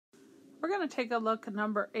We're going to take a look at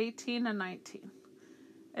number 18 and 19.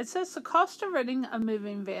 It says the cost of renting a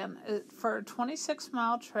moving van for a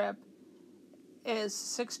 26-mile trip is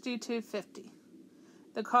 $62.50.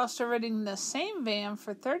 The cost of renting the same van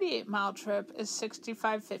for a 38-mile trip is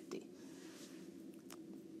 $65.50.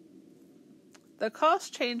 The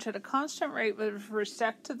cost change at a constant rate with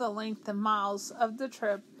respect to the length and miles of the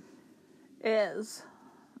trip is,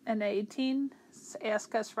 in 18,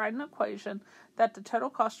 ask us write an equation that the total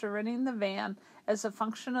cost of renting the van as a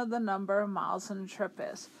function of the number of miles in the trip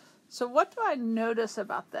is. So what do I notice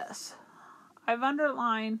about this? I've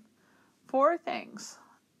underlined 4 things: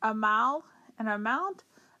 a mile, an amount,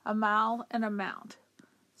 a mile, and amount.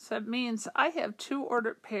 So it means I have 2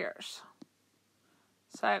 ordered pairs.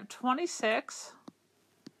 So I have 26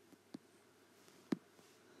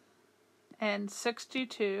 and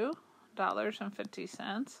 $62.50.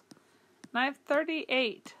 And I have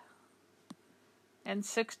 38 and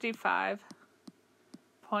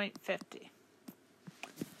 $65.50.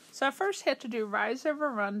 So I first had to do rise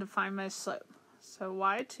over run to find my slope. So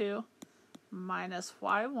y2 minus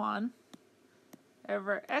y1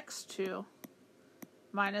 over x2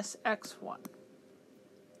 minus x1.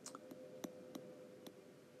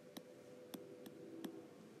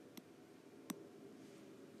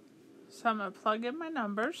 So I'm going to plug in my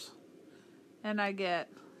numbers, and I get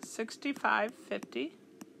 65.50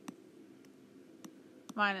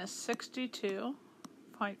 minus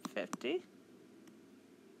 62.50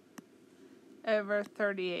 over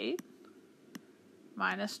 38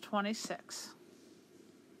 minus 26.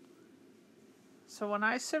 So when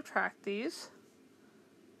I subtract these,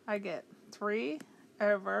 I get 3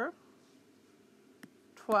 over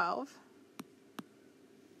 12,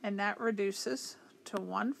 and that reduces to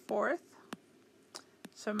 1/4.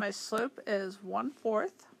 So my slope is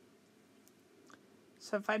 1/4.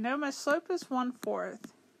 So if I know my slope is 1/4,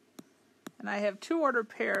 and I have 2 ordered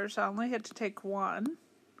pairs, I only had to take 1.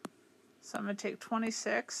 So I'm going to take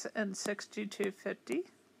 26 and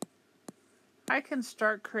 62.50. I can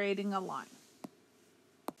start creating a line.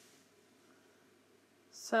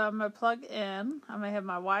 So I'm going to plug in, I'm going to have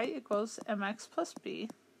my y equals mx plus b.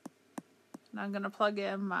 And I'm going to plug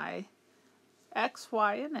in my x,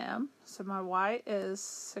 y, and m. So my y is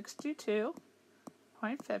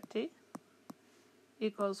 62.50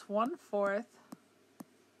 equals 1/4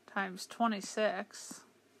 times 26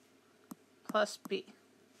 plus b.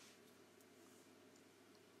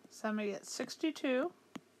 So I'm going to get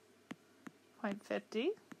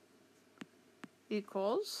 62.50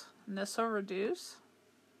 equals, and this will reduce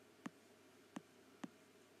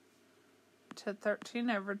to 13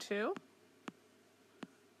 over 2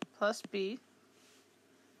 plus b.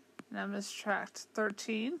 And I'm going to subtract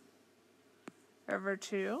 13 over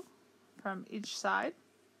 2 from each side.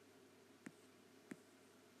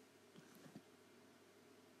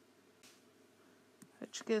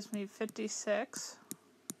 Which gives me 56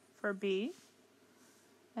 for b.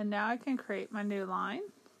 And now I can create my new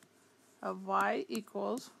line of y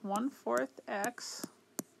equals 1/4 x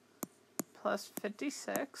plus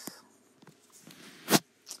 56.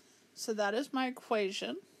 So that is my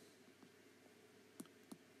equation.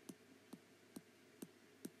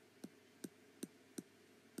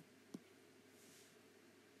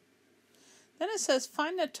 Then it says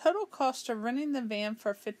find the total cost of renting the van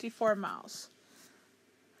for 54 miles.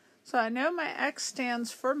 So I know my x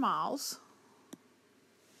stands for miles.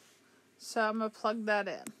 So I'm going to plug that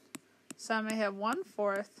in. So I'm going to have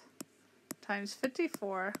 1/4 times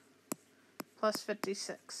 54 plus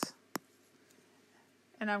 56.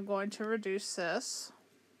 And I'm going to reduce this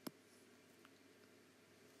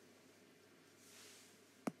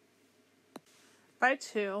by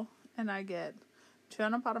 2, and I get 2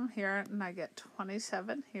 on the bottom here, and I get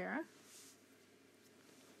 27 here.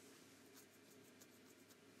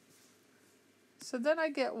 So then I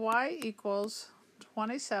get y equals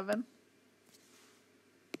 27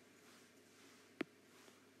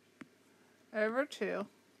 over 2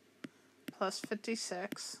 plus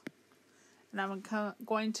 56. And I'm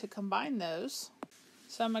going to combine those.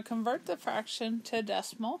 So I'm going to convert the fraction to a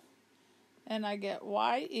decimal, and I get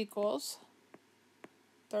y equals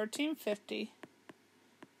 1350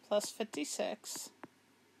 plus 56.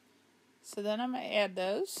 So then I'm going to add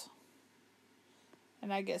those,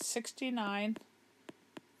 and I get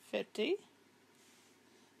 69.50.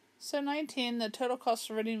 So 19, the total cost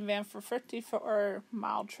of renting a van for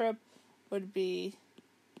 54-mile trip would be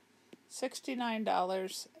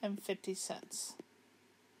 $69.50.